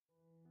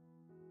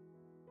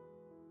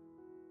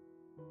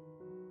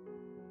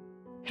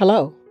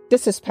Hello,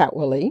 this is Pat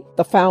Willie,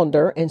 the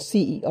founder and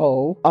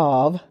CEO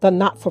of the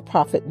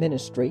not-for-profit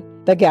ministry,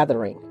 The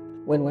Gathering.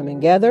 When women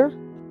gather,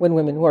 when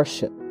women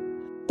worship.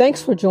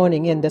 Thanks for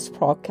joining in this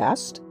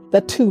podcast,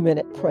 The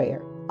 2-Minute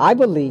Prayer. I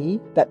believe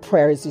that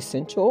prayer is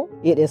essential,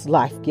 it is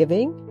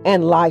life-giving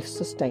and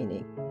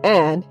life-sustaining,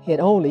 and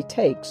it only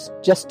takes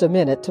just a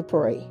minute to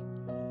pray.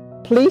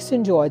 Please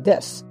enjoy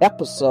this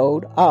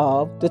episode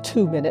of The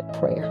 2-Minute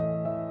Prayer.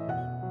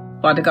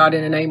 Father God,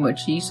 in the name of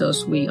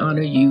Jesus, we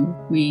honor you.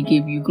 We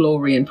give you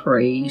glory and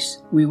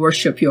praise. We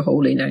worship your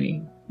holy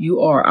name. You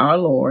are our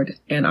Lord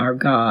and our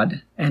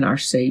God and our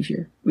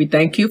Savior. We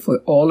thank you for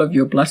all of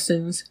your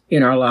blessings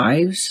in our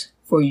lives,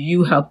 for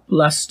you have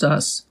blessed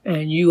us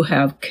and you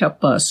have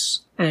kept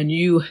us and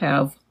you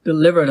have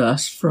delivered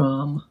us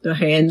from the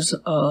hands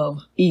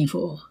of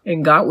evil.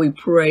 And God, we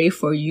pray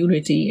for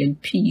unity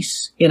and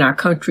peace in our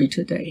country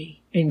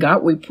today. And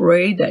God, we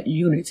pray that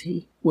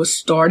unity will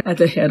start at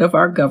the head of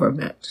our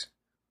government.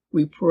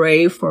 We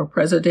pray for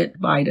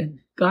President Biden.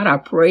 God, I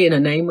pray in the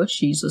name of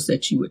Jesus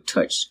that you would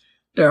touch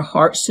their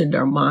hearts and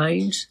their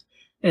minds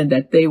and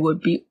that they would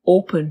be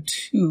open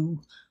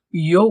to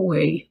your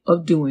way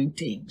of doing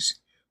things.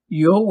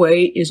 Your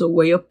way is a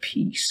way of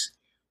peace.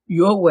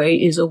 Your way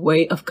is a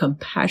way of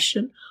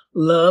compassion,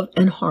 love,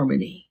 and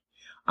harmony.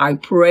 I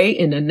pray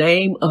in the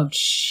name of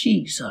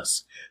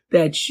Jesus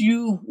that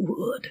you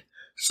would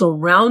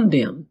surround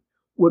them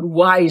with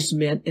wise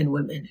men and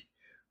women,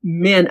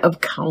 men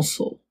of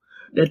counsel,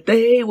 that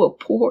they will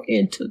pour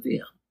into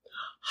them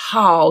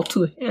how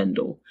to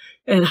handle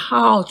and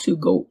how to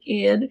go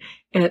in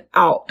and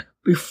out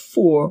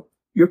before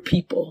your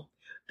people.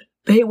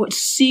 They would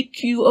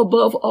seek you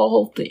above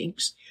all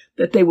things,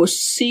 that they will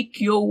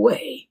seek your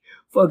way.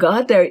 For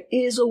God, there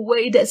is a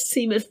way that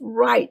seemeth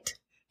right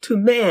to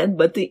man,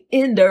 but the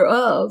end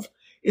thereof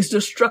is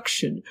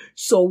destruction.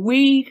 So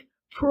we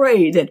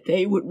pray that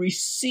they would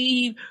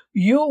receive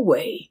your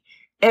way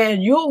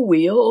and your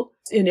will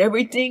in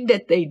everything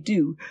that they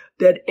do,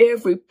 that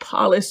every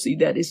policy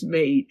that is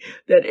made,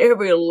 that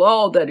every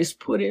law that is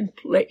put in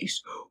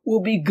place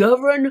will be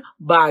governed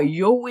by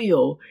your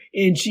will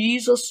in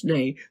Jesus'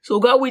 name. So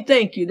God, we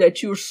thank you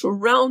that you're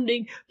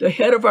surrounding the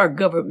head of our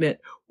government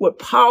with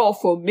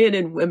powerful men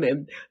and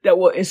women that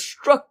will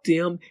instruct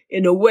them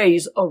in the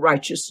ways of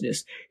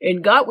righteousness.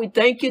 And God, we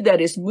thank you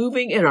that it's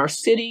moving in our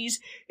cities,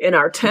 in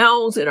our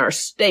towns, in our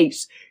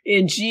states,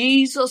 in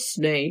Jesus'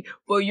 name.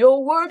 For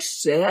your word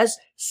says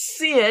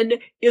sin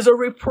is a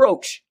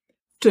reproach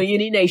to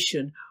any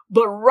nation,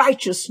 but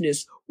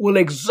righteousness will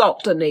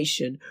exalt a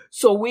nation.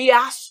 So we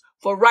ask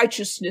for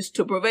righteousness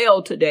to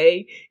prevail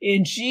today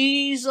in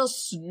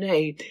Jesus'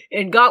 name.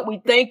 And God,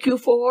 we thank you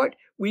for it.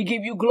 We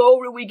give you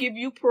glory. We give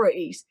you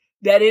praise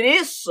that it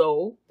is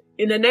so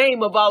in the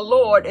name of our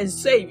Lord and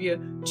Savior,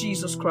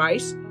 Jesus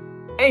Christ.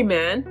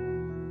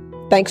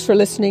 Amen. Thanks for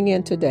listening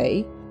in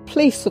today.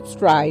 Please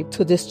subscribe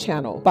to this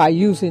channel by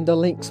using the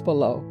links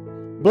below.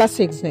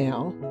 Blessings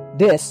now.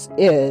 This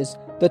is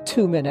the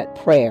 2-Minute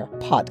Prayer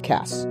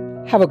Podcast.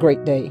 Have a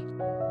great day.